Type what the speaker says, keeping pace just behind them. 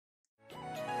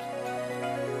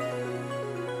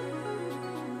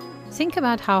think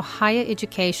about how higher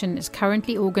education is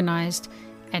currently organized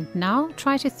and now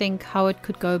try to think how it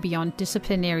could go beyond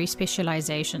disciplinary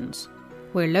specializations,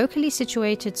 where locally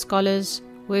situated scholars,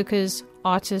 workers,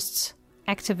 artists,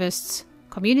 activists,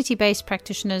 community-based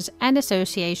practitioners and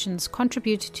associations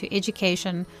contribute to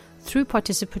education through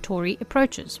participatory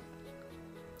approaches.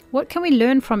 What can we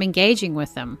learn from engaging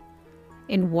with them?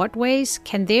 In what ways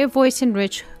can their voice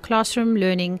enrich classroom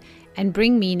learning and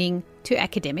bring meaning to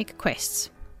academic quests?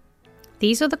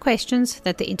 These are the questions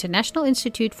that the International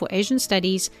Institute for Asian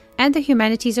Studies and the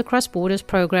Humanities Across Borders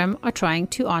program are trying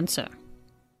to answer.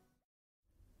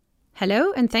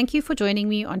 Hello, and thank you for joining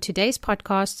me on today's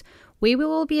podcast, where we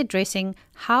will be addressing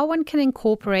how one can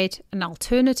incorporate an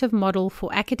alternative model for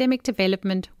academic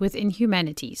development within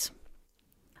humanities.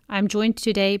 I'm joined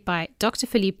today by Dr.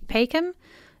 Philippe Paycam,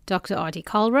 Dr. Adi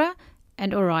Kalra,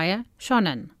 and Oraya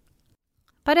Shonan.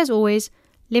 But as always,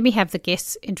 let me have the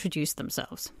guests introduce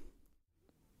themselves.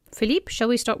 Philippe, shall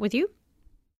we start with you?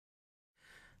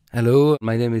 Hello,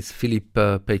 my name is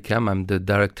Philippe Paycam. I'm the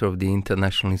director of the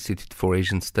International Institute for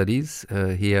Asian Studies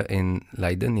here in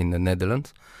Leiden, in the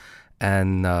Netherlands.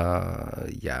 And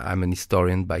I'm an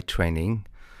historian by training,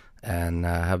 and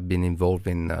I have been involved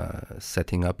in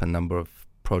setting up a number of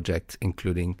projects,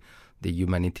 including the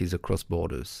Humanities Across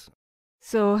Borders.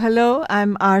 So, hello,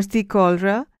 I'm Aarti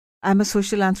Kalra. I'm a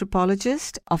social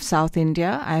anthropologist of South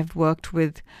India. I've worked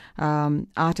with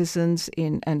artisans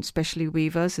and especially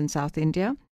weavers in South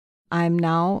India. I'm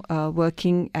now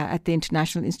working at the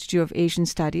International Institute of Asian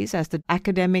Studies as the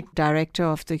academic director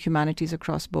of the Humanities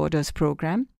Across Borders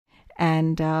program.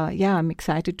 And I'm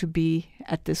excited to be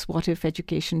at this What If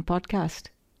Education podcast.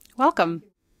 Welcome.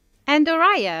 And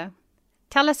Oraya,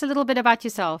 tell us a little bit about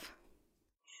yourself.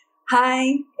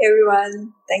 Hi,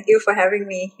 everyone. Thank you for having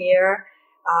me here.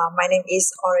 My name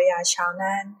is Oraya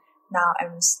Shonan. Now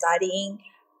I'm studying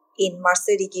in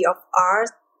Master Degree of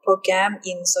Art program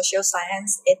in Social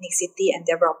Science, Ethnicity and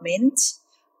Development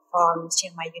from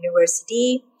Chiang Mai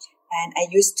University. And I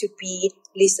used to be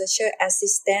researcher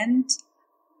assistant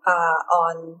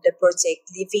on the project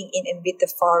Living in and with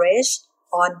the Forest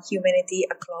on Humanity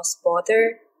Across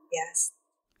Border. Yes.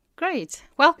 Great.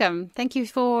 Welcome. Thank you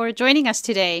for joining us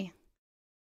today.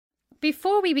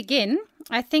 Before we begin,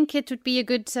 I think it would be a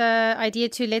good idea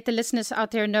to let the listeners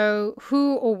out there know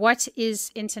who or what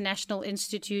is International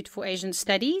Institute for Asian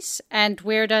Studies and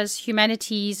where does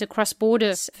Humanities Across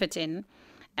Borders fit in,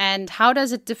 and how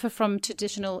does it differ from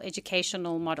traditional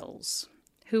educational models?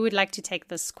 Who would like to take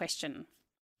this question?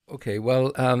 Okay,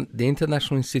 well, the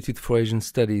International Institute for Asian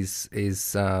Studies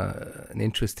is an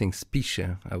interesting species,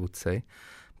 I would say,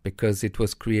 because it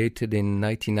was created in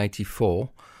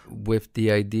 1994 with the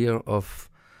idea of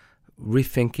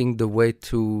rethinking the way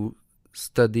to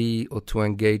study or to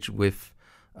engage with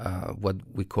what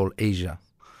we call Asia.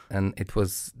 And it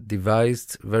was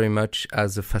devised very much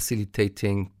as a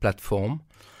facilitating platform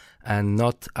and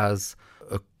not as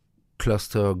a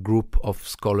cluster group of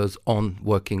scholars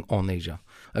working on Asia.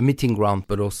 A meeting ground,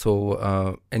 but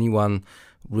also anyone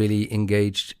really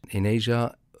engaged in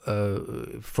Asia,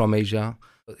 from Asia.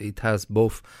 It has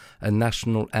both a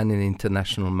national and an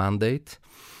international mandate.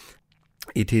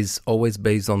 It is always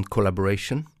based on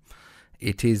collaboration.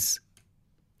 It is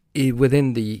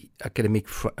within the academic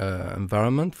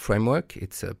environment framework.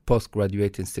 It's a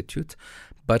postgraduate institute,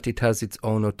 but it has its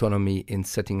own autonomy in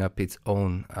setting up its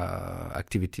own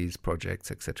activities,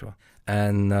 projects, etc.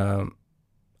 And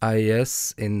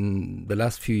IAS in the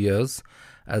last few years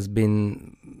has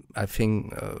been, I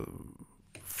think,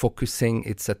 focusing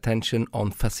its attention on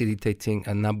facilitating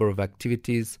a number of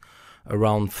activities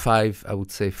around 5, I would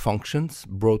say, functions,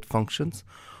 broad functions.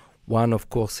 One, of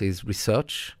course, is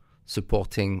research,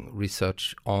 supporting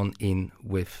research in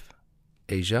with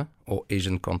Asia or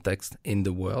Asian context in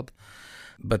the world,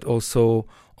 but also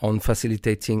on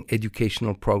facilitating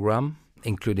educational program,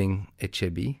 including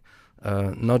HAB,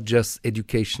 not just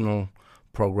educational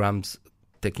programs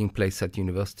taking place at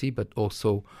university, but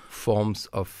also forms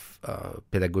of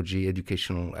pedagogy,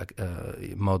 educational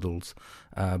models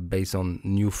based on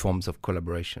new forms of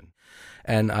collaboration.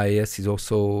 And IAS is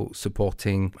also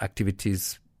supporting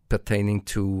activities pertaining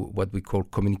to what we call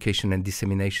communication and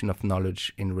dissemination of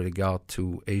knowledge in regard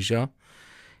to Asia.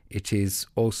 It is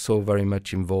also very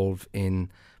much involved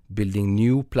in building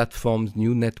new platforms,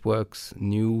 new networks,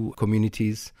 new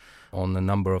communities on a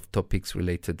number of topics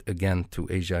related, again, to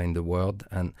Asia in the world.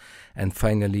 And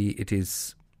finally, it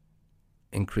is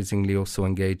increasingly also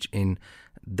engaged in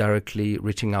directly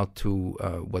reaching out to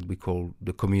what we call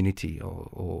the community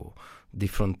or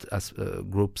different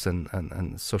groups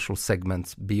and social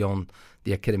segments beyond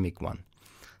the academic one.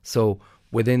 So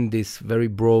within this very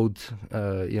broad,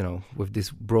 with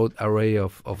this broad array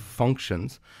of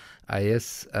functions,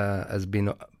 IIS has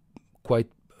been quite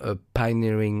a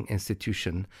pioneering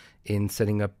institution in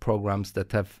setting up programs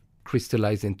that have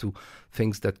crystallized into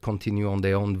things that continue on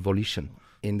their own volition.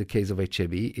 In the case of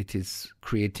HAB, it is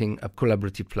creating a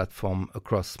collaborative platform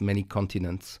across many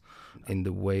continents in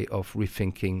the way of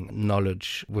rethinking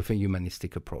knowledge with a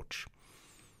humanistic approach.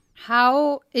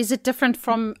 How is it different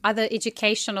from other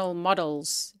educational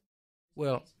models?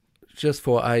 Well, just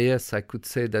for IIS, I could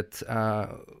say that,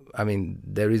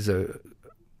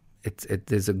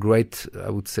 there's a great,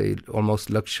 I would say, almost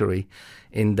luxury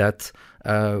in that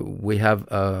we have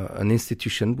an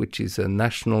institution which is a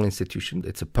national institution.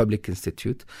 It's a public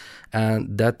institute,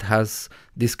 and that has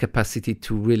this capacity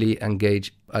to really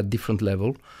engage at different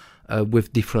level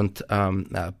with different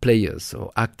players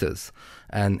or actors.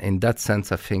 And in that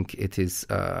sense, I think it is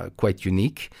quite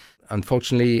unique.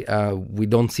 Unfortunately, we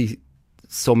don't see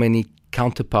so many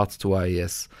counterparts to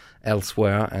IIS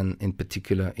elsewhere, and in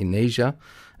particular in Asia.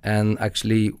 And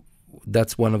actually,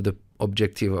 that's one of the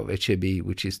objectives of HAB,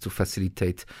 which is to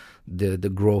facilitate the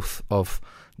growth of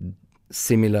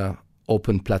similar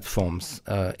open platforms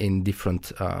in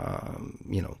different,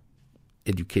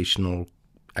 educational,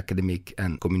 academic,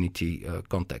 and community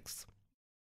contexts.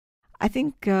 I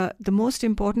think the most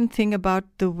important thing about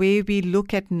the way we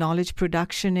look at knowledge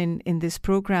production in this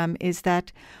program is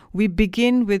that we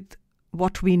begin with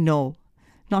what we know,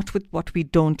 not with what we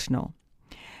don't know.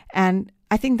 And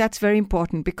I think that's very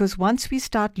important, because once we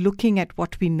start looking at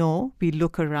what we know, we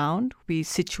look around, we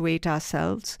situate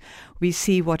ourselves, we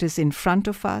see what is in front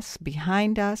of us,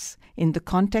 behind us, in the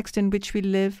context in which we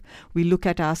live, we look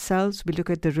at ourselves, we look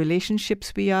at the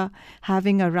relationships we are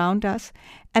having around us,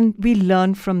 and we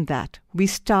learn from that. We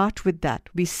start with that.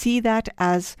 We see that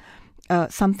as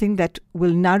something that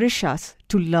will nourish us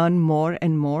to learn more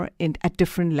and more at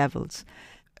different levels.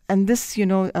 And this, we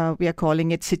are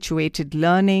calling it situated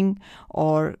learning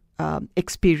or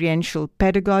experiential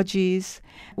pedagogies,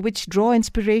 which draw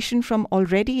inspiration from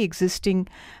already existing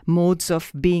modes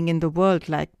of being in the world,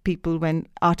 like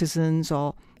artisans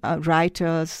or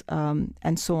writers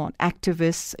and so on,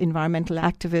 activists, environmental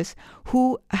activists,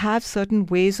 who have certain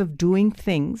ways of doing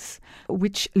things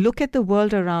which look at the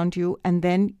world around you, and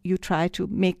then you try to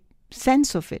make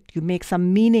sense of it, you make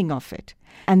some meaning of it,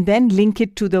 and then link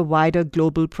it to the wider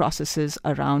global processes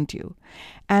around you.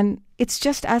 And it's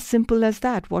just as simple as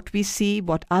that. What we see,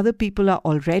 what other people are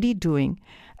already doing,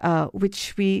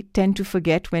 which we tend to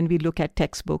forget when we look at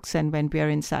textbooks and when we are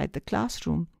inside the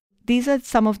classroom. These are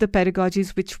some of the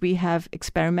pedagogies which we have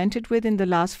experimented with in the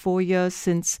last 4 years,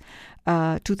 since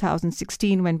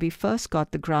 2016, when we first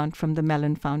got the grant from the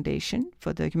Mellon Foundation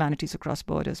for the Humanities Across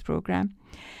Borders program.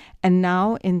 And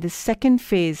now in the second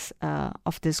phase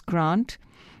of this grant,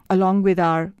 along with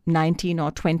our 19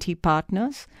 or 20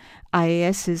 partners,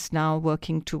 IIS is now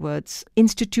working towards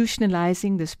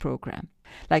institutionalizing this program.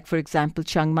 Like, for example,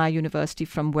 Chiang Mai University,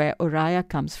 from where Oraya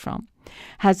comes from,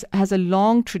 has a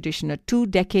long tradition, a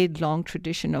 2-decade-long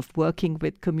tradition of working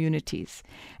with communities,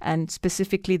 and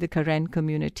specifically the Karen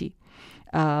community,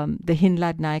 the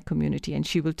Hinlad Nai community, and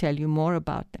she will tell you more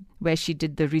about them, where she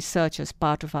did the research as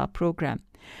part of our program.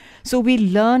 So we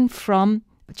learn from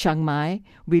Chiang Mai,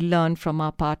 we learn from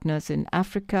our partners in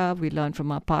Africa, we learn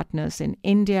from our partners in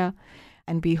India,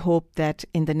 and we hope that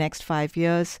in the next 5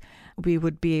 years we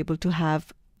would be able to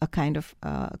have a kind of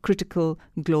critical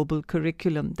global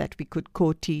curriculum that we could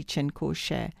co-teach and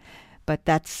co-share. But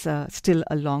that's still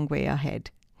a long way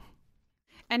ahead.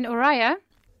 And Oraya,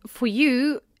 for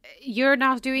you, you're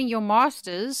now doing your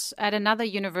master's at another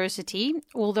university,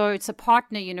 although it's a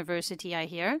partner university, I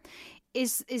hear.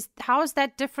 How is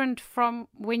that different from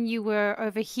when you were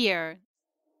over here?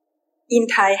 In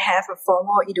Thai, have a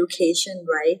formal education,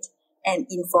 right? And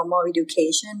informal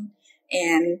education.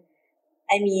 And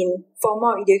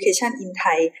formal education in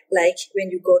Thai, like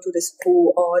when you go to the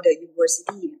school or the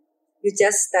university, you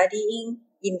just studying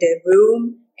in the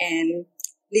room and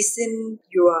listen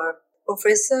your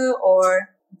professor or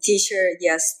teacher,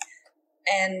 yes.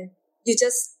 And you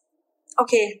just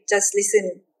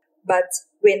listen. But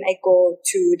when I go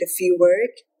to the field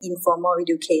work, informal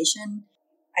education,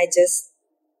 I just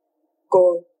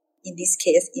go, in this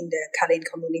case, in the Karen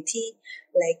community.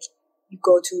 Like, you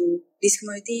go to this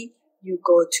community, you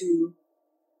go to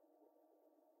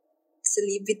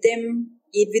sleep with them,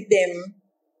 eat with them,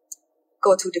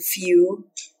 go to the field,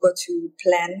 go to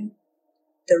plant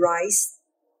the rice,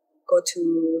 go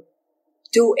to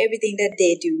do everything that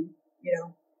they do,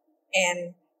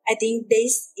 And I think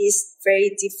this is very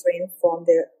different from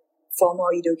the formal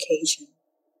education.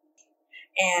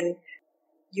 And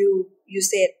you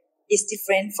said it's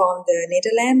different from the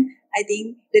Netherlands. I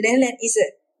think the Netherlands is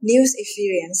a new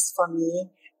experience for me.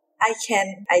 I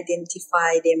can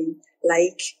identify them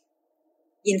like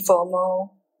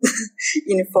informal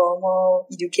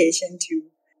education too.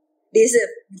 These are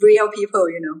real people,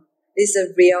 This is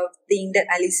a real thing that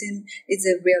I listen. It's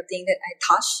a real thing that I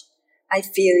touch. I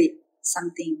feel it,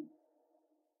 something.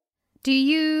 Do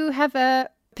you have a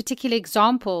particular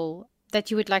example that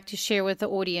you would like to share with the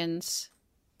audience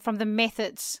from the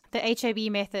methods, the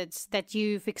HAB methods that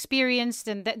you've experienced,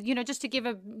 and that, just to give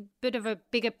a bit of a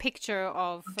bigger picture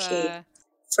of... Okay.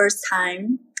 First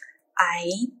time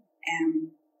I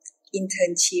am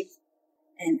internship,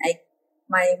 and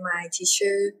my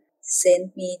teacher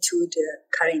sent me to the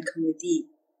current community.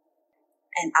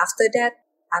 And after that,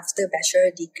 after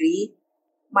bachelor degree,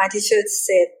 my teacher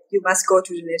said, you must go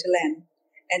to the Netherlands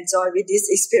and join with this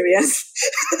experience.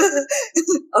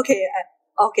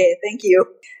 Okay, thank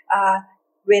you.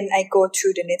 When I go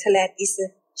to the Netherlands, it's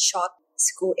a short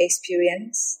school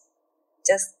experience,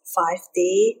 just 5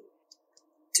 days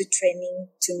to training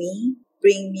to me,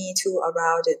 bring me to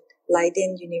around the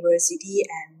Leiden University,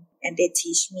 and they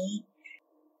teach me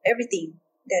everything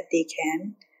that they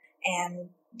can. And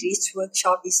this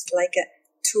workshop is like a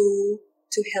tool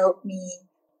to help me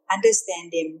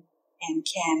understand them and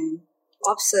can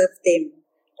observe them.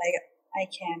 Like I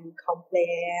can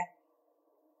compare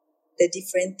the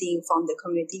different thing from the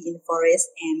community in the forest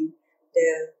and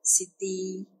the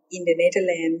city in the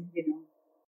Netherlands,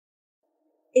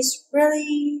 It's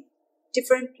really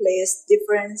different place,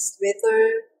 different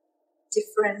weather,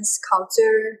 different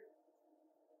culture,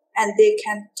 and they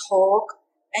can talk.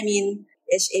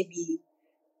 HAB,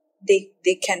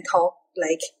 they can talk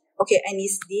like, okay, I need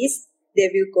this. They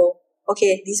will go,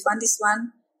 okay, this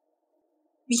one.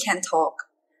 We can talk.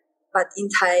 But in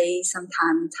Thai,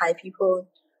 sometimes Thai people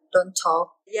don't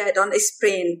talk. Yeah, don't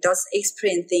explain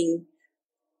things.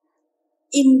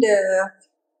 In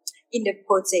the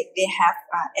project, they have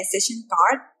a accession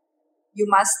card. You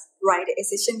must write the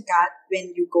accession card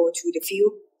when you go to the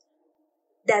field.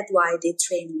 That's why they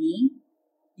train me,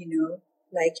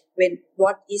 like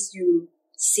what is you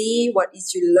see, what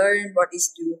is you learn, what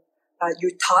is you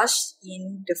touch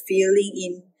in the feeling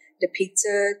in the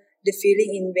picture, the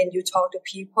feeling in when you talk to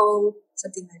people,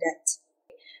 something like that.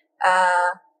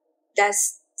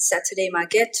 That's Saturday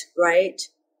market, right?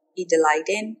 In the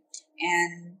Leiden,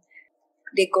 and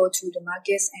they go to the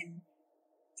markets and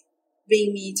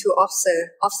bring me to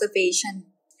observation,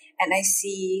 and I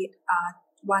see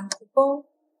one couple,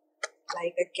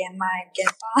 like a grandma and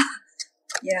grandpa,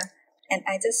 yeah, and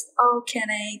I just, can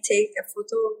I take a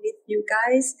photo with you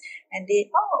guys? And they,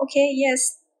 okay,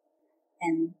 yes,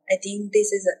 and I think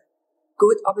this is a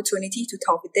good opportunity to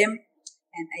talk with them,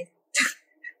 and I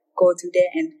go to there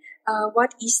and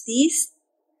what is this?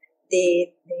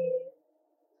 They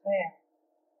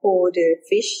hold the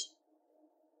fish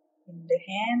in the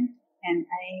hand, and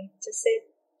I just said,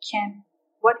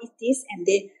 what is this? And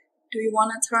they, do you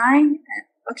want to try?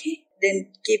 Okay,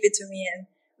 then give it to me, and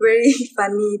very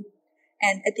funny.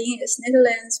 And I think it's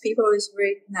Netherlands people is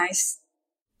very nice.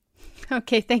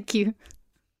 Okay, thank you.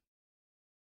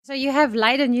 So you have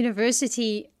Leiden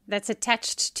University that's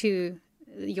attached to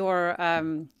your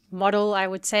model, I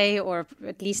would say, or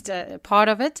at least a part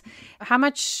of it. How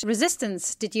much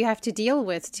resistance did you have to deal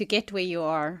with to get where you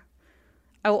are?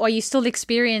 Or are you still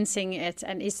experiencing it?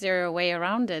 And is there a way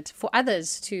around it for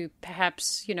others to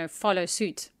perhaps, follow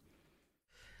suit?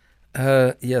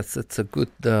 Yes, it's a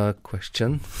good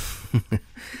question.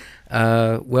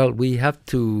 Well, we have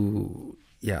to,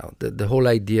 the whole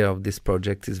idea of this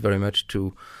project is very much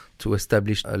to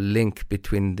establish a link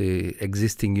between the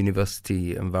existing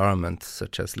university environment,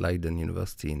 such as Leiden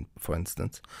University, for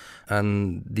instance,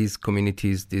 and these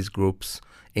communities, these groups,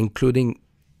 including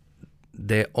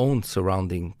their own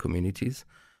surrounding communities,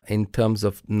 in terms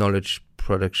of knowledge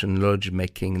production, knowledge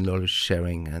making, knowledge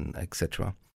sharing, and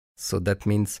etc. So that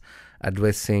means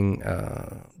addressing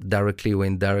directly or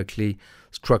indirectly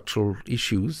structural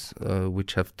issues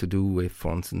which have to do with,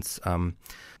 for instance,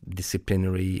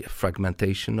 disciplinary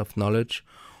fragmentation of knowledge,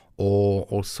 or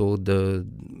also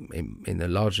in a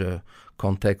larger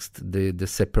context, the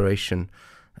separation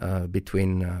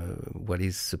between what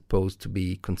is supposed to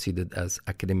be considered as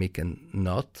academic and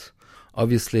not.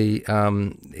 Obviously,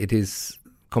 it is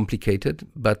complicated,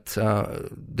 but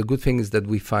the good thing is that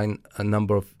we find a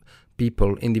number of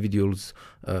people, individuals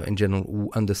in general, who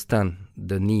understand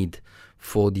the need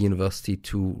for the university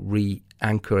to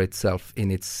re-anchor itself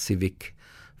in its civic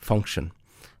function.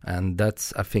 And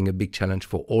that's, I think, a big challenge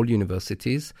for all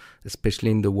universities, especially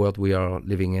in the world we are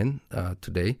living in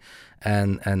today.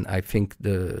 And I think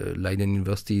the Leiden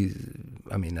University,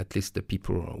 I mean, at least the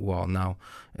people who are now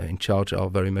in charge are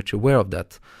very much aware of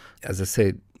that. As I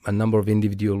said, a number of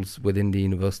individuals within the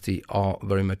university are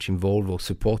very much involved or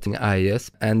supporting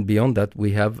IIS. And beyond that,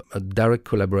 we have a direct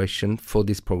collaboration for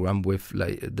this program with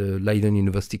the Leiden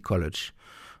University College,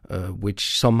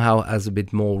 which somehow has a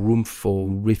bit more room for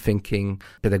rethinking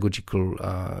pedagogical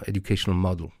educational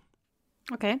model.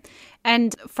 Okay.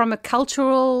 And from a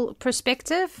cultural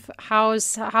perspective, how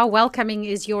welcoming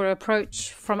is your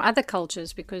approach from other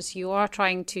cultures? Because you are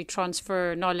trying to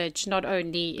transfer knowledge not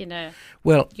only in a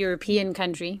European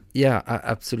country. Yeah,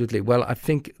 absolutely. Well, I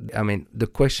think, the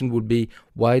question would be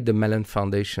why the Mellon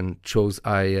Foundation chose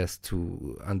IIS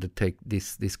to undertake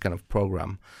this kind of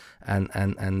program.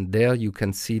 And there you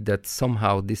can see that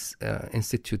somehow this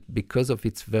institute, because of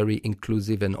its very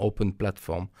inclusive and open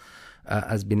platform,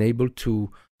 has been able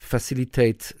to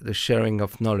facilitate the sharing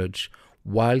of knowledge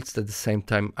whilst at the same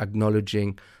time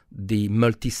acknowledging the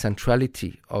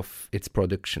multi-centrality of its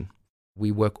production.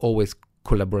 We work always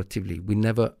collaboratively. We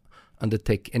never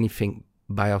undertake anything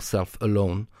by ourselves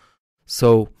alone.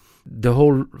 So the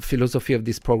whole philosophy of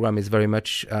this program is very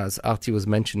much, as Artie was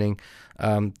mentioning,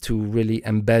 to really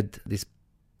embed this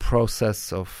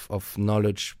process of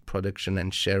knowledge production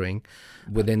and sharing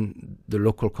within the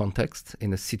local context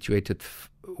in a situated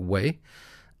way.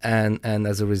 And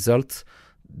as a result,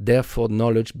 therefore,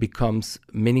 knowledge becomes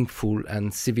meaningful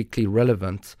and civically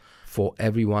relevant for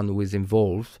everyone who is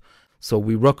involved. So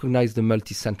we recognize the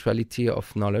multi-centrality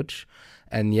of knowledge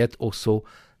and yet also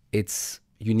its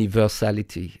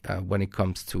universality when it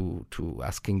comes to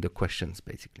asking the questions,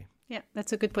 basically. Yeah,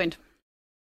 that's a good point.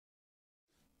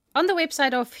 On the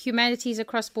website of Humanities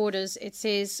Across Borders, it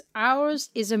says, ours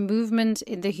is a movement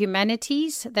in the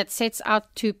humanities that sets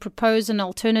out to propose an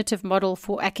alternative model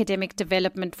for academic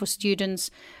development for students,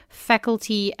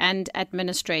 faculty, and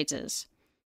administrators.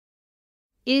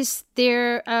 Is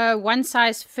there a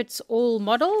one-size-fits-all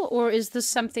model, or is this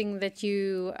something that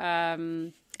you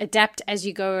adapt as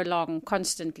you go along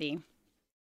constantly?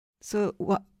 So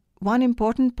one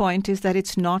important point is that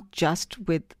it's not just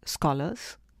with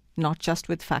scholars, not just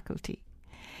with faculty.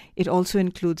 It also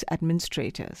includes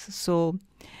administrators. So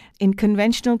in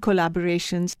conventional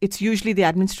collaborations, it's usually the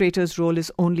administrator's role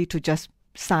is only to just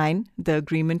sign the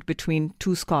agreement between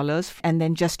two scholars and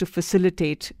then just to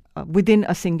facilitate within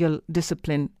a single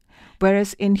discipline.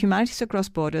 Whereas in Humanities Across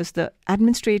Borders, the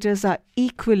administrators are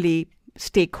equally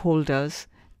stakeholders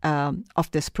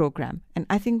of this program. And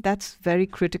I think that's very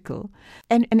critical.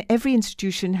 And every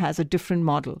institution has a different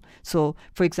model. So,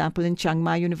 for example, in Chiang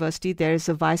Mai University, there is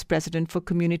a vice president for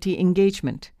community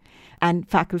engagement. And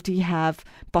faculty have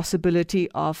possibility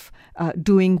of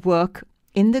doing work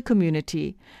in the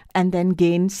community and then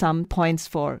gain some points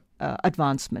for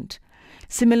advancement.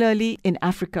 Similarly, in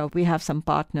Africa, we have some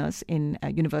partners in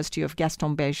University of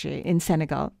Gaston Berger in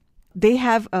Senegal. They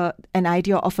have an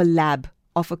idea of a lab,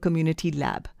 of a community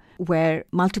lab, where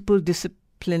multiple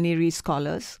disciplinary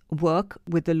scholars work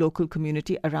with the local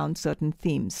community around certain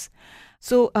themes.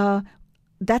 So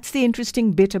that's the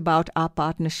interesting bit about our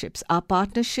partnerships. Our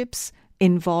partnerships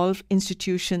involve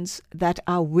institutions that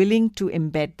are willing to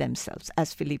embed themselves,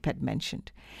 as Philippe had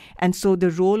mentioned. And so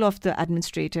the role of the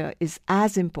administrator is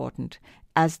as important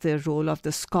as the role of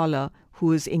the scholar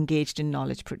who is engaged in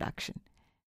knowledge production.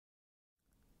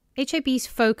 HAB's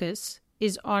focus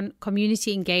is on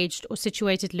community-engaged or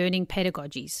situated learning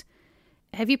pedagogies.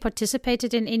 Have you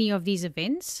participated in any of these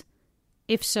events?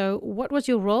 If so, what was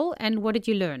your role and what did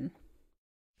you learn?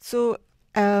 So,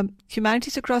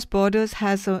 Humanities Across Borders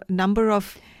has a number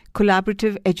of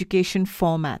collaborative education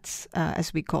formats,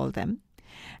 as we call them.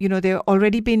 You know, they've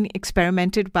already been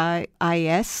experimented by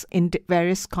IIS in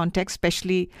various contexts,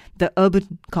 especially the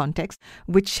urban context,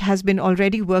 which has been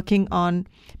already working on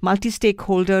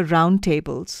multi-stakeholder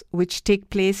roundtables, which take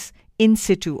place in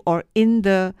situ or in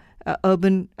the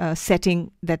urban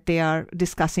setting that they are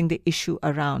discussing the issue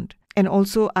around. And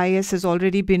also IIS has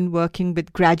already been working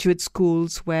with graduate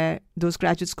schools where those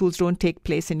graduate schools don't take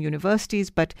place in universities,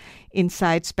 but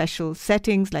inside special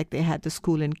settings, like they had the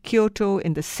school in Kyoto,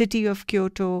 in the city of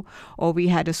Kyoto, or we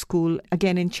had a school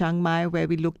again in Chiang Mai where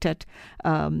we looked at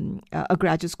a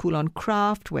graduate school on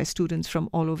craft where students from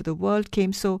all over the world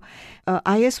came. So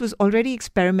IIS was already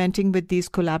experimenting with these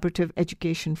collaborative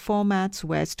education formats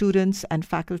where students and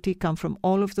faculty come from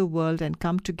all over the world and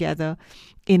come together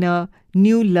in a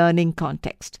new learning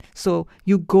context. So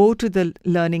you go to the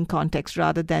learning context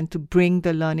rather than to bring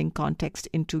the learning context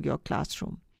into your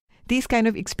classroom. these kind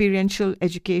of experiential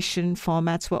education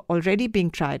formats were already being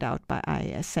tried out by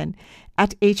IIS. And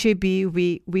at HAB,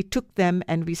 we took them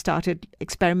and we started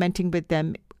experimenting with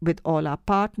them with all our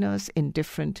partners in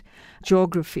different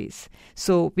geographies.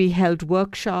 So we held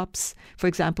workshops. For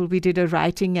example, we did a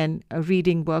writing and a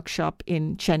reading workshop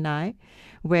in Chennai,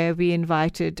 where we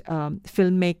invited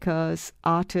filmmakers,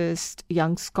 artists,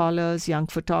 young scholars, young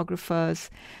photographers,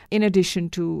 in addition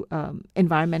to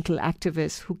environmental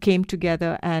activists who came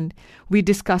together, and we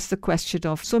discussed the question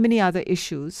of so many other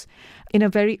issues in a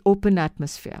very open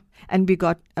atmosphere. And we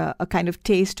got a kind of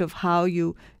taste of how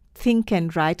you think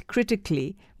and write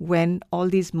critically when all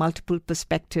these multiple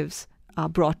perspectives are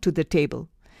brought to the table.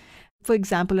 For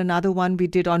example, another one we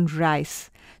did on rice.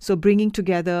 So bringing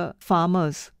together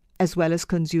farmers as well as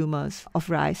consumers of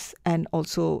rice, and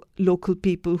also local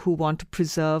people who want to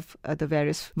preserve the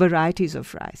various varieties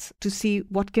of rice, to see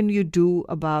what can you do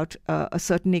about a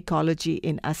certain ecology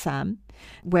in Assam,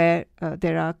 where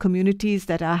there are communities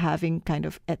that are having kind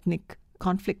of ethnic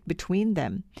conflict between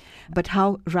them, but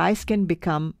how rice can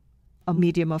become a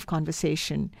medium of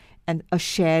conversation and a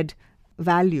shared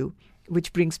value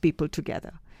which brings people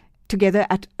together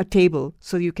at a table,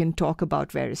 so you can talk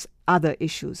about various other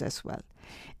issues as well.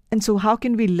 And so how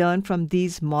can we learn from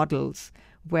these models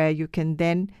where you can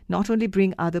then not only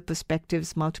bring other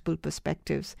perspectives, multiple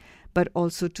perspectives, but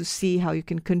also to see how you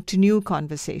can continue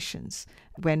conversations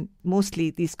when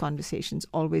mostly these conversations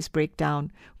always break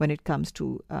down when it comes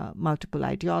to multiple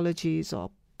ideologies or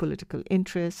political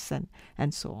interests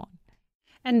and so on.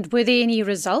 And were there any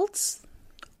results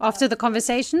after the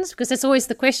conversations? Because that's always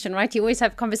the question, right? You always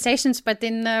have conversations, but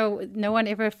then no one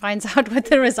ever finds out what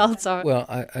the results are. Well,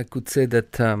 I could say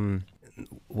that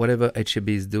whatever HAB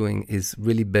is doing is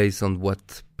really based on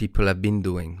what people have been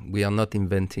doing. We are not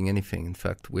inventing anything. In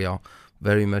fact, we are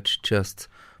very much just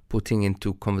putting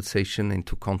into conversation,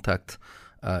 into contact,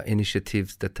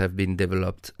 initiatives that have been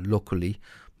developed locally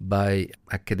by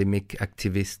academic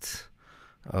activists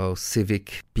or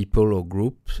civic people or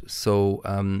groups. So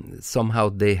somehow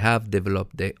they have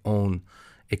developed their own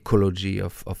ecology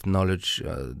of knowledge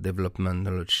development,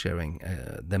 knowledge sharing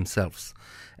themselves.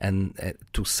 And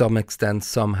to some extent,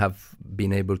 some have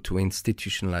been able to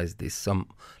institutionalize this, some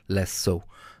less so.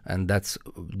 And that's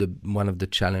one of the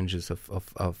challenges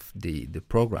of the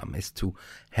program, is to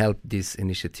help these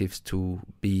initiatives to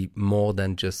be more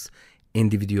than just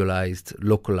individualized,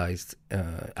 localized,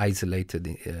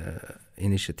 isolated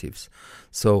initiatives.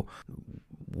 So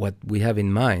what we have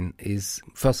in mind is,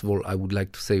 first of all, I would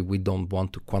like to say we don't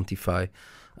want to quantify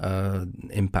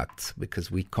impacts,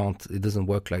 because we can't. It doesn't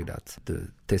work like that.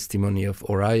 The testimony of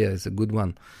Oraya is a good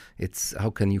one. It's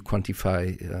how can you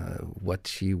quantify what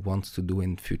she wants to do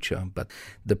in future? But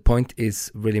the point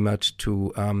is really much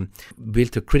to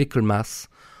build a critical mass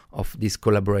of these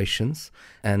collaborations,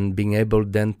 and being able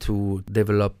then to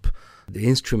develop the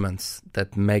instruments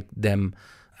that make them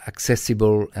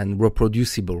accessible and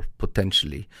reproducible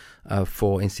potentially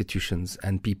for institutions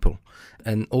and people.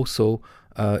 And also,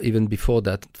 even before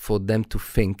that, for them to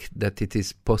think that it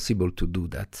is possible to do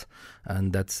that.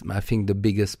 And that's, I think, the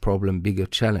biggest problem, bigger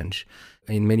challenge.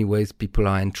 In many ways, people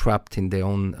are entrapped in their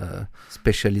own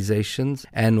specializations.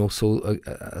 And also,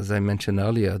 as I mentioned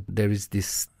earlier, there is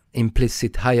this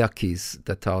implicit hierarchies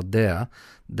that are there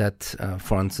that,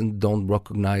 for instance, don't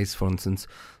recognize, for instance,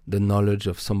 the knowledge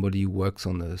of somebody who works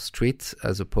on the streets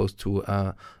as opposed to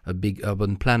a big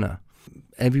urban planner.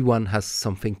 Everyone has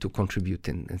something to contribute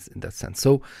in that sense.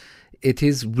 So it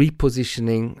is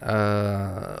repositioning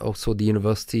also the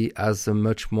university as a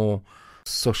much more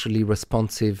socially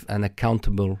responsive and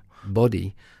accountable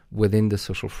body within the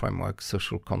social framework,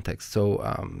 social context. So,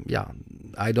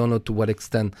 I don't know to what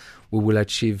extent we will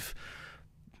achieve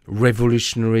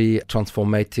revolutionary,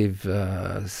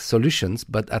 transformative solutions,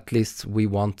 but at least we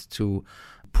want to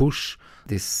push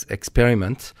this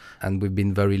experiment, and we've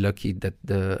been very lucky that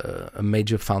a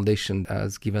major foundation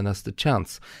has given us the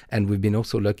chance, and we've been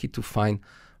also lucky to find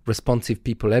responsive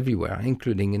people everywhere,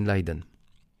 including in Leiden.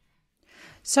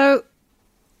 So,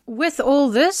 with all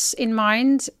this in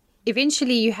mind,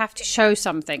 eventually you have to show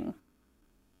something.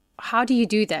 How do you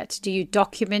do that? Do you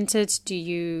document it? Do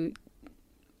you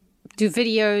do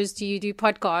videos? Do you do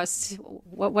podcasts?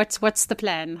 What's the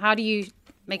plan? How do you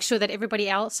make sure that everybody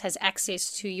else has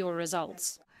access to your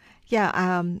results?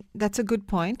 Yeah, that's a good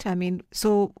point. I mean,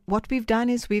 so what we've done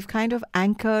is we've kind of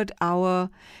anchored our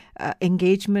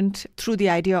engagement through the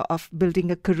idea of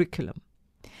building a curriculum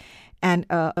and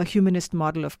a humanist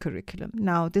model of curriculum.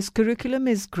 Now, this curriculum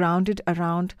is grounded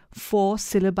around 4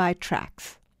 syllabi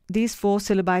tracks. These 4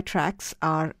 syllabi tracks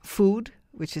are food,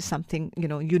 which is something,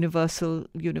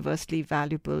 universally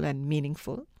valuable and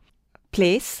meaningful.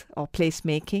 place or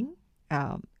placemaking,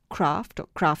 craft or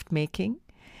craft making,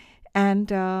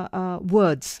 and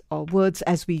words or words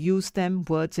as we use them,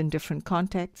 words in different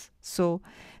contexts. So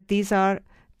these are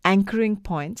anchoring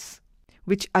points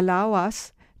which allow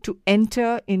us to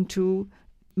enter into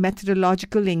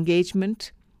methodological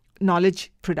engagement,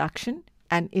 knowledge production,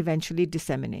 and eventually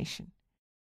dissemination.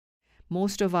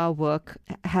 Most of our work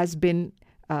has been,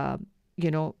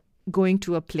 going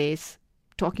to a place,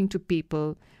 talking to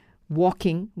people,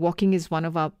 walking. Walking is one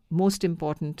of our most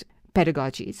important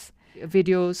pedagogies.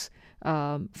 Videos,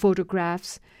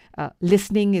 photographs,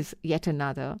 listening is yet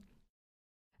another.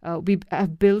 We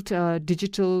have built a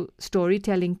digital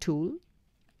storytelling tool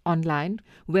online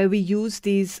where we use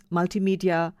these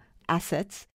multimedia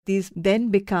assets. These then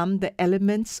become the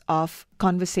elements of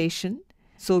conversation.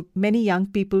 So many young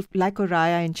people, like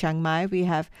Oraya in Chiang Mai, we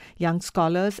have young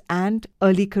scholars and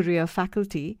early career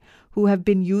faculty who have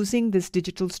been using this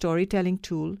digital storytelling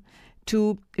tool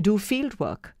to do field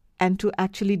work and to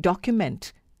actually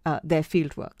document their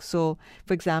field work. So,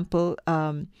 for example,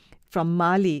 from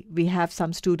Mali, we have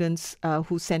some students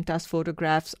who sent us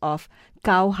photographs of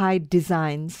cowhide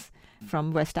designs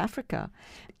from West Africa.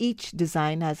 Each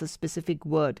design has a specific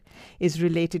word, is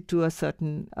related to a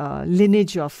certain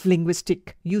lineage of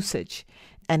linguistic usage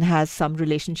and has some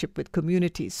relationship with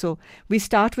communities. So we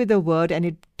start with a word and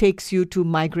it takes you to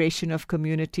migration of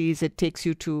communities, it takes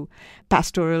you to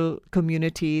pastoral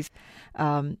communities.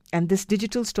 And this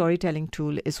digital storytelling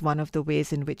tool is one of the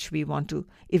ways in which we want to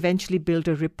eventually build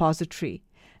a repository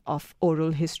of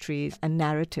oral histories and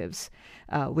narratives,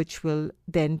 which will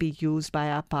then be used by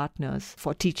our partners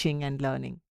for teaching and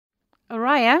learning.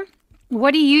 Oraya,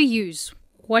 what do you use?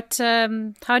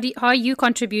 How are you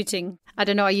contributing? I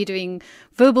don't know, are you doing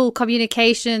verbal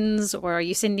communications or are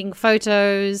you sending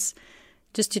photos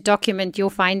just to document your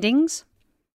findings?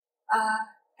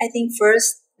 I think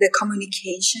first, the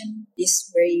communication is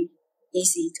very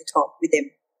easy to talk with them.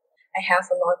 I have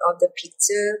a lot of the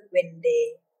picture when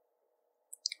they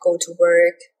go to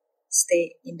work,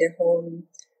 stay in the home,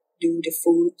 do the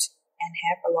food, and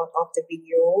have a lot of the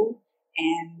video.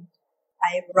 And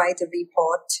I write a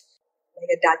report, like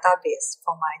a database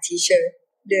for my teacher,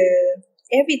 the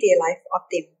everyday life of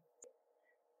them.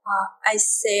 I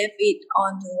save it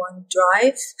on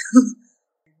OneDrive,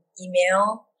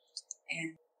 email,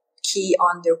 and key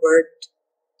on the word.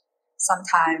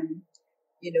 Sometimes,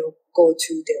 go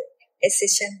to the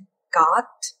accession card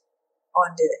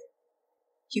on the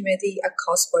Humanity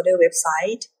Across Border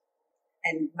website,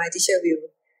 and my teacher will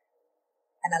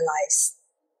analyze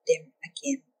them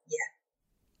again.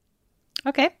 Yeah.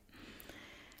 Okay.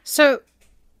 So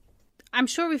I'm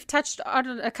sure we've touched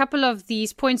on a couple of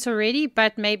these points already,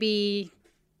 but maybe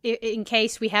in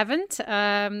case we haven't,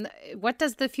 what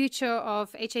does the future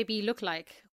of HAB look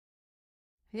like?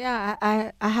 Yeah,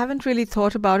 I haven't really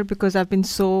thought about it because I've been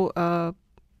so,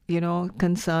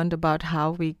 concerned about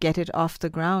how we get it off the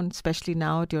ground, especially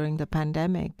now during the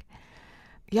pandemic.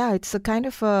 Yeah, it's a kind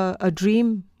of a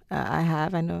dream I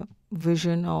have and a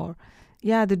vision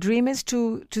the dream is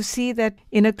to see that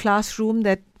in a classroom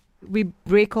that we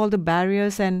break all the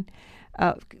barriers. And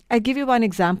I give you one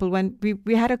example. When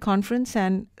we had a conference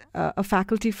and a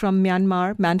faculty from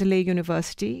Myanmar, Mandalay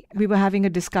University, we were having a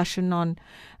discussion on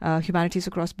humanities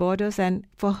across borders. And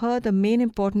for her, the main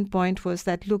important point was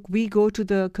that, look, we go to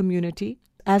the community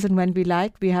as and when we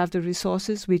like. We have the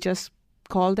resources. We just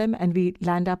call them and we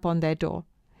land up on their door.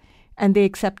 And they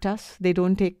accept us. They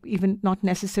don't take not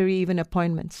necessary even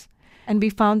appointments. And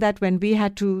we found that when we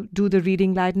had to do the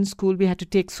Reading Leiden School, we had to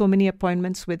take so many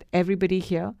appointments with everybody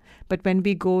here. But when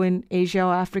we go in Asia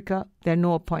or Africa, there are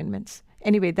no appointments.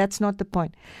 Anyway, that's not the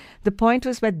point. The point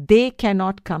was that they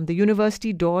cannot come. The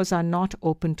university doors are not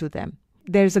open to them.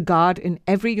 There's a guard in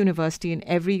every university. In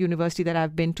every university that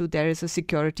I've been to, there is a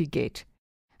security gate.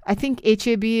 I think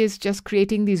HAB is just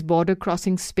creating these border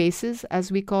crossing spaces,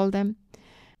 as we call them.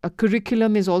 A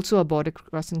curriculum is also a border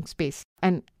crossing space.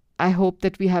 And I hope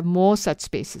that we have more such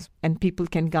spaces and people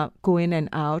can go in and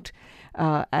out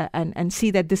and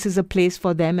see that this is a place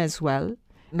for them as well,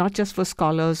 not just for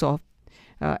scholars or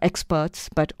experts,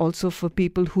 but also for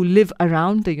people who live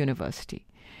around the university.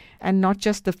 And not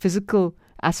just the physical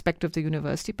aspect of the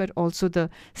university, but also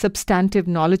the substantive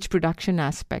knowledge production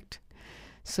aspect.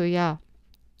 So yeah,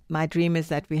 my dream is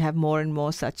that we have more and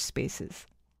more such spaces.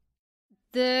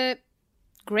 The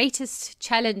greatest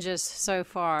challenges so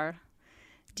far,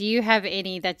 do you have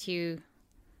any that you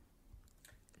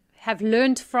have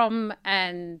learned from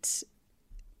and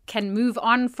can move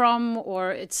on from,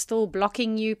 or it's still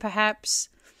blocking you perhaps?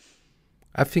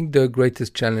 I think the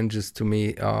greatest challenges to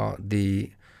me are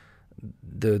the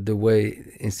the way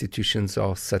institutions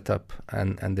are set up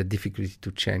and the difficulty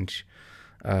to change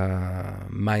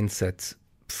mindsets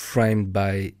framed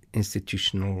by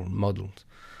institutional models.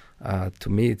 To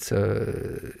me, it's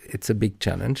a big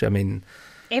challenge. I mean,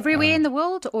 everywhere in the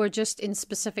world, or just in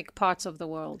specific parts of the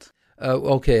world?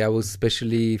 Okay, I was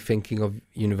especially thinking of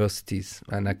universities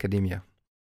and academia.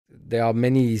 There are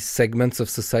many segments of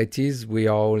societies we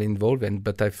are all involved in,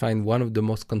 but I find one of the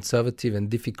most conservative and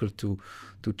difficult to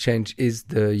change is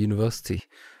the university.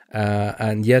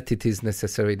 And yet it is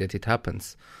necessary that it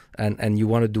happens. And you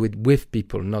want to do it with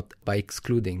people, not by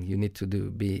excluding. You need to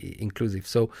be inclusive.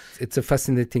 So it's a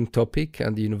fascinating topic,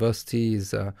 and the university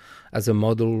is, as a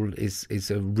model,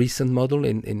 is a recent model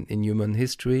in human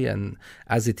history. And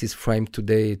as it is framed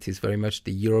today, it is very much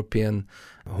the European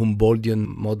Humboldtian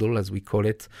model, as we call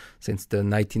it, since the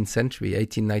 19th century,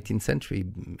 19th century,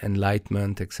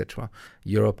 Enlightenment, etc.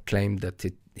 Europe claimed that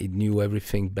it knew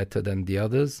everything better than the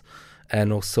others.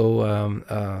 And also,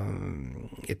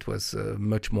 it was a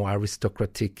much more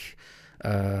aristocratic,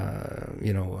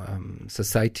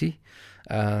 society.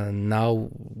 Now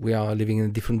we are living in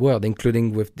a different world,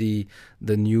 including with the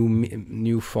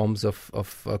new forms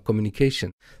of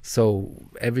communication. So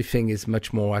everything is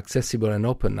much more accessible and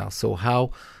open now. So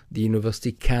how the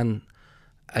university can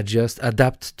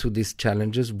adapt to these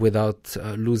challenges without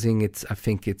losing its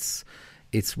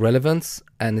relevance,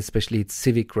 and especially its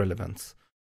civic relevance.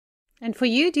 And for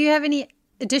you, do you have any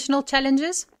additional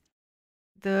challenges?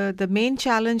 The main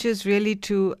challenge is really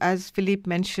to, as Philippe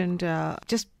mentioned,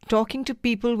 just talking to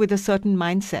people with a certain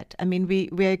mindset. I mean, we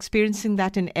are experiencing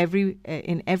that in every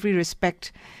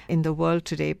respect in the world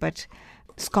today. But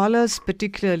scholars,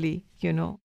 particularly,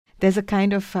 there's a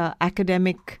kind of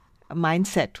academic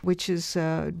mindset which is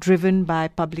driven by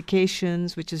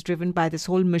publications, which is driven by this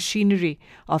whole machinery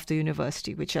of the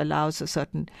university, which allows a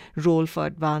certain role for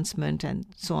advancement and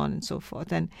so on and so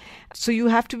forth. And so you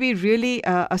have to be really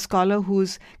a scholar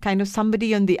who's kind of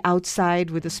somebody on the outside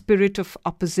with a spirit of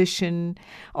opposition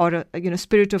or a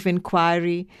spirit of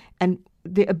inquiry, and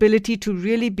the ability to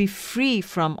really be free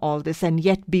from all this and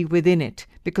yet be within it,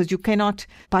 because you cannot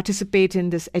participate in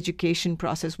this education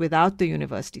process without the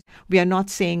university. We are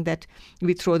not saying that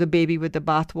we throw the baby with the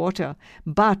bathwater,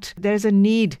 but there's a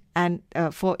need and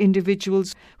for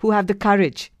individuals who have the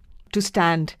courage to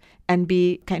stand and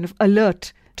be kind of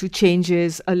alert to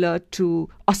changes, alert to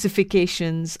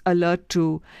ossifications, alert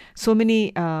to so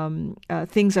many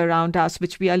things around us,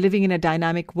 which we are living in a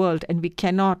dynamic world, and we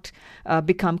cannot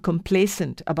become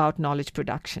complacent about knowledge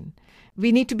production.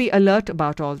 We need to be alert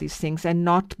about all these things and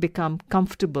not become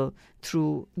comfortable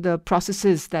through the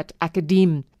processes that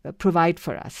academe provide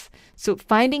for us. So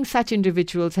finding such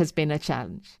individuals has been a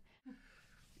challenge.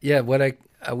 Yeah, what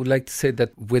I would like to say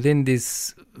that within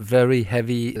these very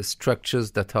heavy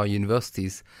structures that are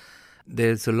universities,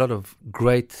 there's a lot of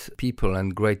great people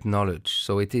and great knowledge.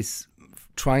 So it is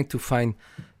trying to find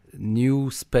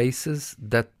new spaces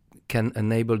that can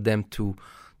enable them to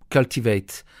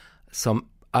cultivate some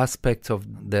aspects of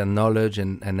their knowledge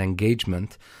and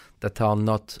engagement that are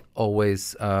not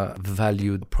always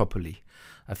valued properly.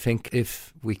 I think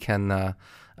if we can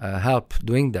help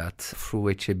doing that through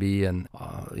HAB, and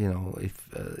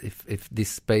if these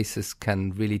spaces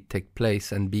can really take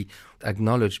place and be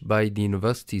acknowledged by the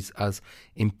universities as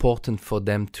important for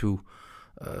them to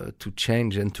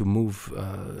change and to move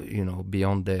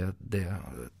beyond their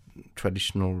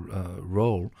traditional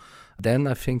role, then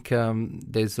I think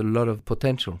there's a lot of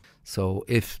potential. So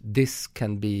if this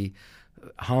can be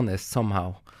harnessed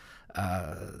somehow,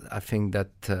 I think that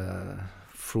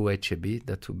through HAB,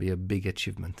 that would be a big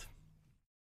achievement.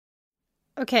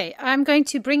 Okay, I'm going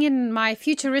to bring in my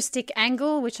futuristic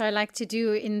angle, which I like to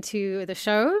do, into the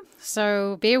show.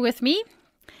 So bear with me.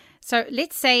 So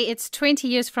let's say it's 20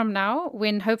 years from now,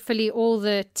 when hopefully all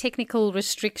the technical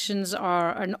restrictions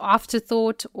are an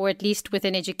afterthought, or at least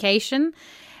within education,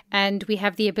 and we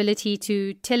have the ability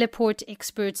to teleport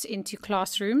experts into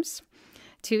classrooms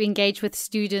to engage with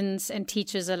students and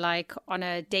teachers alike on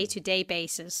a day-to-day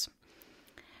basis.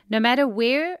 No matter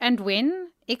where and when,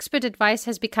 expert advice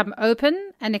has become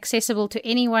open and accessible to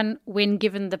anyone when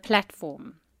given the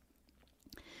platform.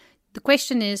 The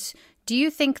question is, do you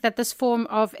think that this form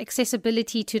of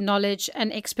accessibility to knowledge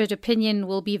and expert opinion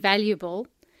will be valuable?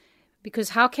 Because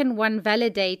how can one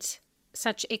validate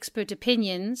such expert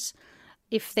opinions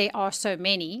if there are so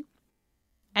many?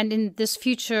 And in this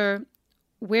future,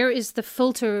 where is the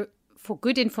filter for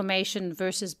good information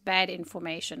versus bad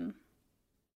information?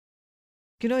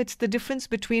 It's the difference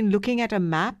between looking at a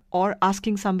map or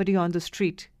asking somebody on the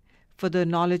street for the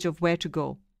knowledge of where to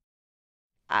go.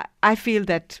 I feel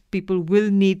that people will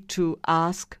need to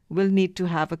ask, will need to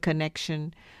have a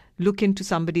connection, look into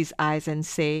somebody's eyes and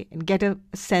say, and get a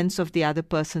sense of the other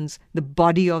person's, the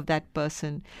body of that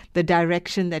person, the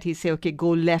direction that he say, okay, go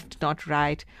left, not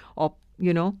right, or,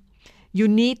 you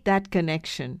need that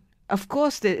connection. Of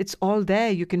course, it's all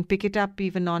there. You can pick it up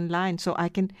even online. So I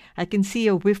can see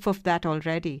a whiff of that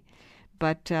already.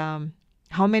 But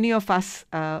how many of us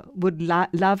would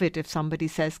love it if somebody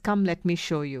says, come, let me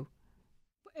show you?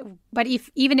 But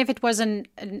even if it was an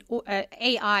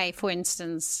AI, for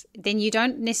instance, then you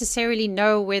don't necessarily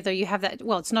know whether you have that.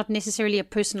 Well, it's not necessarily a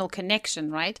personal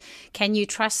connection, right? Can you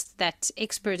trust that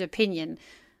expert opinion?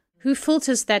 Who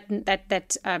filters that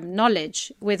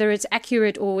knowledge, whether it's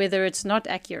accurate or whether it's not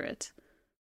accurate?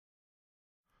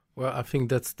 Well, I think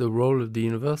that's the role of the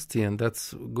university, and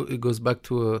it goes back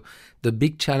to the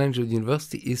big challenge of the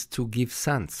university is to give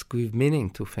sense, give meaning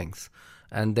to things.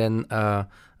 And then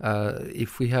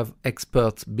if we have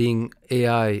experts being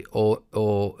AI or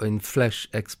in flesh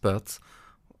experts,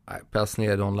 I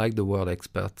don't like the word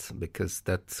expert because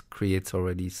that creates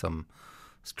already some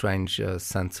strange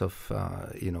sense of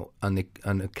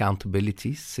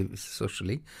unaccountability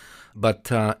socially.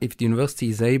 But if the university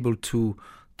is able to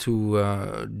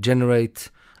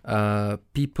generate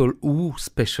people who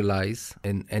specialize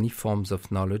in any forms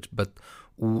of knowledge, but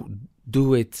who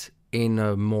do it in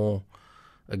a more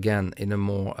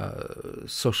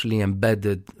socially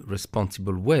embedded,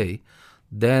 responsible way,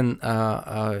 then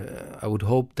I would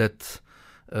hope that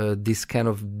this kind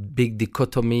of big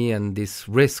dichotomy and this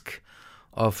risk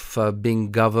of being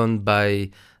governed by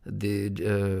this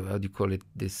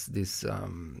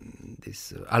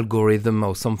algorithm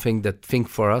or something that think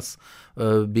for us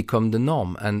become the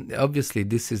norm. And obviously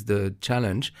this is the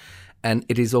challenge. And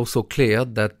it is also clear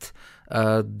that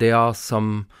there's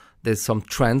some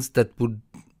trends that would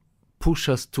push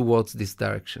us towards this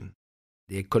direction.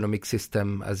 The economic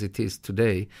system as it is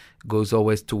today goes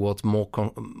always towards more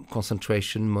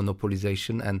concentration,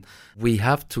 monopolization, and we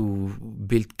have to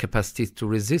build capacities to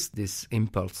resist this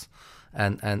impulse.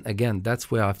 And again,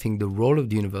 that's where I think the role of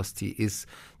the university is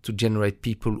to generate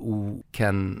people who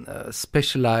can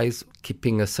specialize,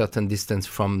 keeping a certain distance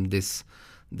from this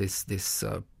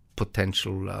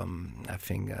potential,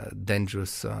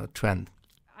 dangerous trend.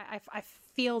 I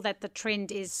feel that the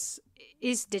trend is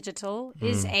digital,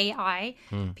 is AI.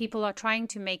 People are trying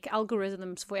to make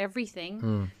algorithms for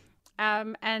everything.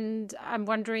 And I'm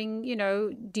wondering,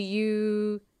 do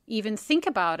you even think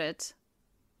about it?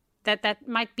 That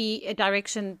might be a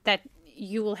direction that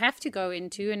you will have to go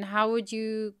into, and how would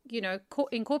you,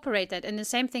 incorporate that? And the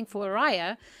same thing for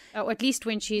Araya, or at least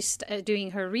when she's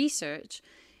doing her research.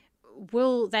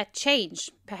 Will that change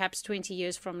perhaps 20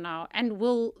 years from now? And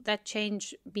will that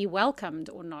change be welcomed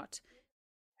or not?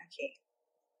 Okay.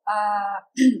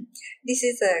 This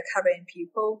is the current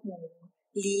people who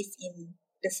live in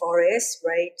the forest,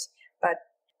 right? But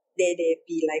they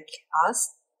be like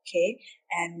us, okay?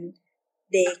 And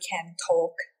they can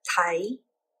talk Thai,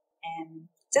 and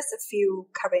just a few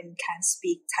current can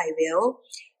speak Thai well.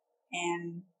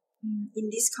 And in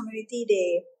this community,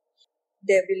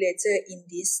 the villager in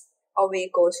this always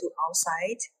go to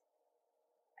outside.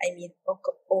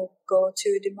 Or go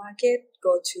to the market,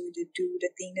 do the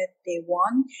thing that they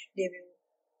want. They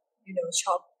will,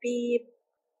 Shopee,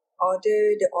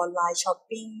 order the online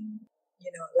shopping,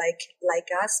 like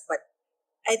us. But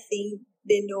I think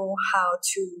they know how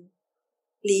to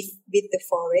live with the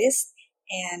forest,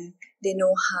 and they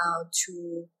know how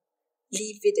to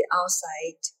live with the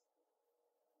outside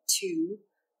too,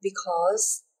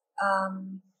 because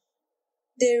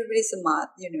they're really smart,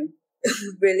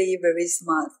 really very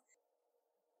smart.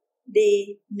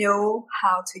 They know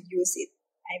how to use it.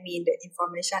 The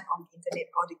information on the internet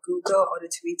or the Google or the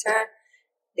Twitter,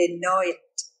 they know it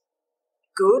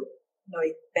good, know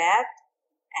it bad,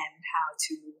 and how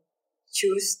to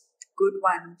choose the good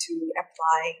one to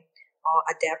apply or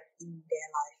adapt in their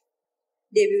life.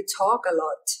 They will talk a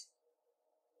lot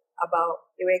about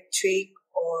electric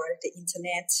or the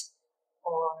internet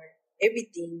or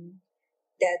everything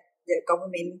that the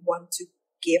government want to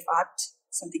give us,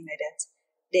 something like that.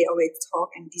 They always talk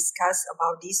and discuss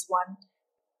about this one.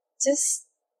 Just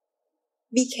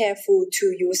be careful to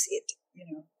use it,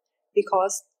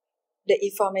 because the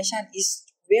information is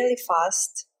really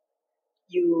fast.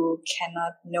 You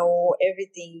cannot know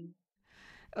everything.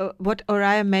 What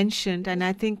Araya mentioned, and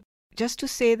I think just to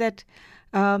say that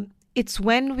it's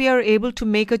when we are able to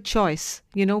make a choice,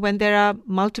 when there are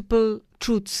multiple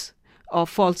truths or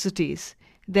falsities,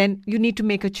 then you need to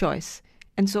make a choice.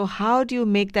 And so how do you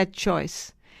make that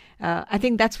choice? I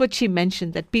think that's what she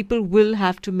mentioned, that people will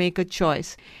have to make a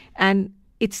choice. And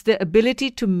it's the ability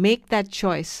to make that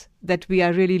choice that we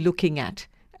are really looking at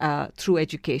through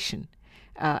education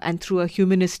and through a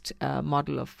humanist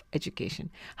model of education.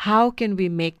 How can we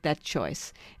make that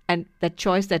choice? And that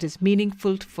choice that is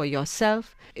meaningful for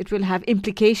yourself, it will have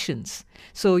implications.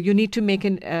 So you need to make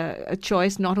a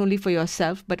choice not only for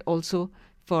yourself, but also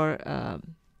for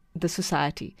the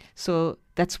society. So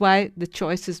that's why the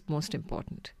choice is most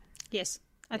important. Yes.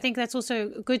 I think that's also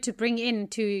good to bring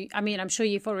into, I mean, I'm sure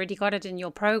you've already got it in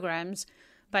your programs,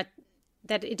 but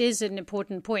that it is an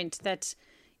important point that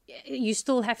you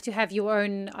still have to have your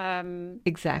own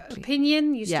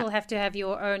opinion. You still have to have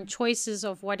your own choices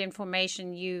of what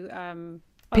information you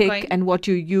pick and what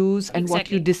you use and what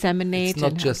you disseminate. It's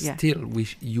not just still,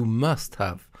 you must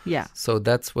have. Yeah. So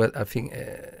that's what I think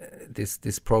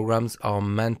these programs are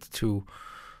meant to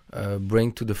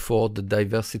bring to the fore the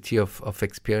diversity of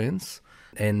experience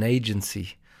and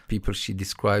agency. People she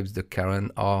describes, the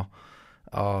Karen, are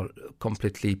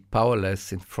completely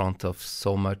powerless in front of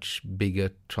so much bigger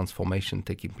transformation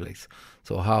taking place.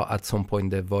 So how at some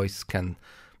point their voice can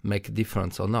make a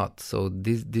difference or not. So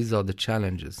these are the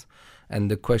challenges.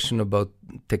 And the question about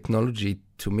technology,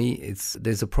 to me,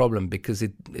 there's a problem because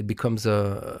it becomes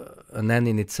an end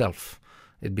in itself.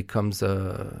 It becomes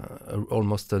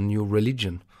almost a new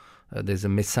religion. There's a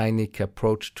messianic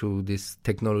approach to this.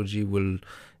 Technology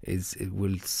it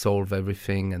will solve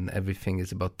everything, and everything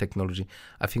is about technology.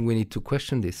 I think we need to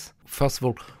question this. First of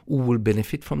all, who will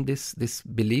benefit from this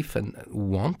belief and who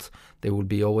won't? There will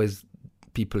be always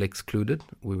people excluded.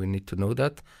 We will need to know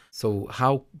that. So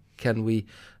how can we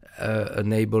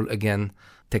enable, again,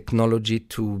 technology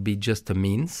to be just a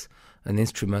means, an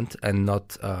instrument, and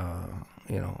not,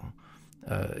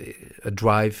 a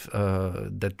drive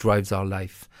that drives our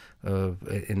life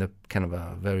in a kind of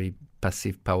a very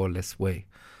passive, powerless way.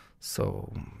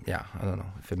 So, yeah, I don't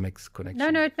know if it makes a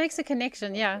connection. No, it makes a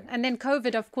connection, yeah. And then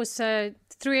COVID, of course,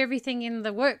 threw everything in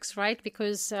the works, right?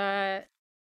 Because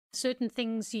certain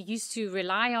things you used to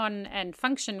rely on and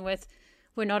function with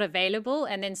were not available.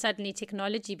 And then suddenly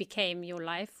technology became your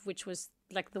life, which was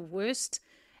like the worst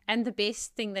and the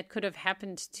best thing that could have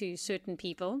happened to certain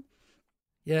people.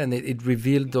 Yeah, and it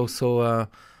revealed also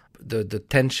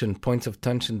the points of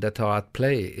tension that are at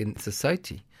play in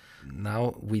society.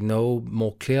 Now we know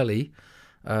more clearly,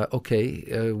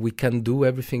 we can do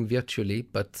everything virtually,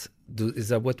 but is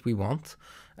that what we want?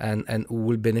 And who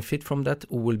will benefit from that?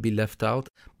 Who will be left out?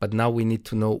 But now we need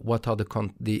to know what are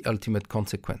the ultimate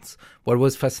consequence. What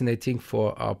was fascinating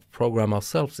for our program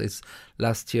ourselves is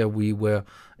last year we were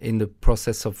in the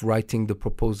process of writing the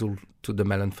proposal to the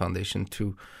Mellon Foundation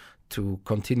to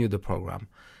continue the program.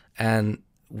 And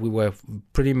we were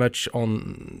pretty much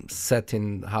on set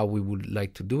in how we would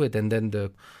like to do it. And then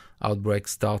the outbreak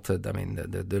started, the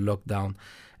lockdown.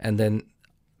 And then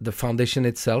the foundation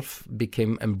itself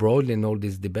became embroiled in all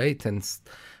this debate. And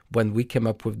when we came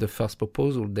up with the first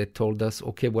proposal, they told us,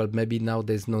 okay, well, maybe now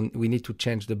we need to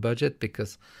change the budget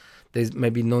because there's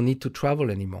maybe no need to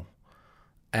travel anymore.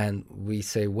 And we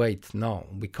say, wait, no,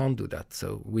 we can't do that.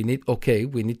 So we need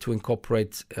to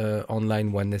incorporate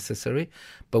online when necessary,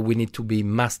 but we need to be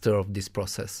master of this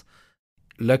process.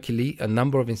 Luckily, a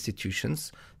number of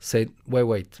institutions said,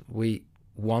 wait, we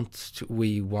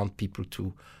want people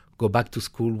to go back to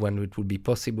school when it will be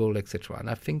possible, etc. And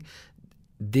I think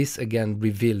this again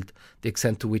revealed the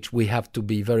extent to which we have to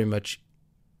be very much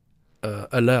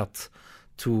alert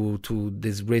to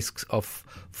these risks of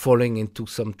falling into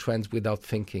some trends without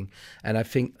thinking. And I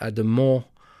think at the more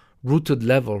rooted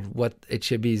level, what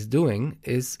HAB is doing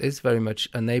is very much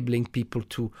enabling people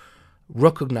to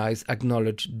recognize,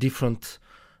 acknowledge different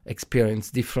experience,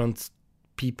 different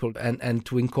people, and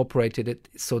to incorporate it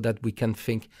so that we can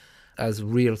think as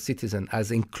real citizens, as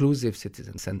inclusive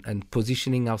citizens, and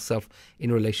positioning ourselves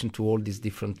in relation to all these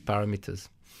different parameters.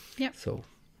 Yeah. So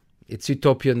it's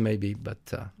utopian maybe, but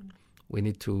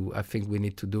I think we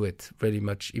need to do it very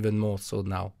much, even more so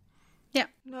now. Yeah.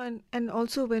 No, and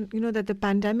also when, that the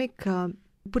pandemic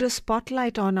put a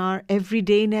spotlight on our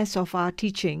everydayness of our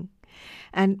teaching,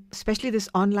 and especially this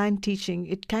online teaching,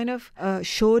 it kind of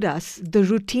showed us the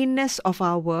routineness of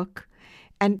our work,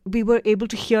 and we were able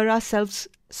to hear ourselves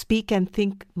speak and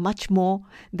think much more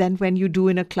than when you do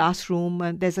in a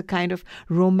classroom. There's a kind of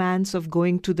romance of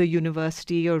going to the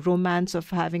university or romance of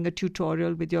having a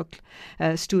tutorial with your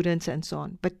students and so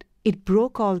on. But it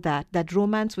broke all that. That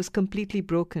romance was completely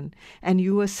broken. And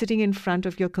you were sitting in front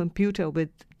of your computer with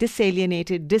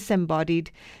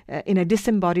disembodied in a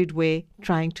disembodied way,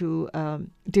 trying to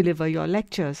deliver your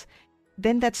lectures.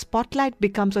 Then that spotlight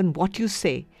becomes on what you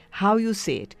say, how you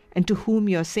say it, and to whom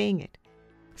you're saying it.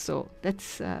 So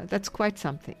that's quite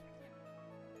something.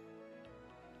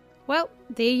 Well,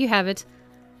 there you have it.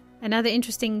 Another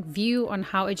interesting view on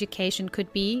how education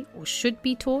could be or should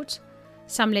be taught.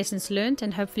 Some lessons learned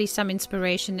and hopefully some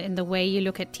inspiration in the way you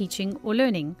look at teaching or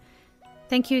learning.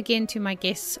 Thank you again to my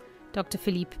guests, Dr.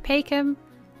 Philippe Peckham,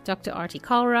 Dr. Arti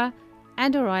Kalra,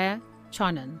 and Oriya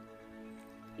Chanan.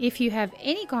 If you have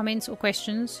any comments or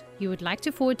questions you would like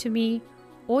to forward to me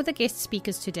or the guest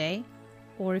speakers today,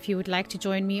 or if you would like to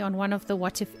join me on one of the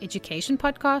What If Education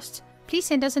podcasts, please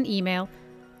send us an email,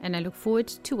 and I look forward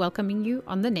to welcoming you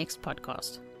on the next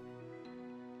podcast.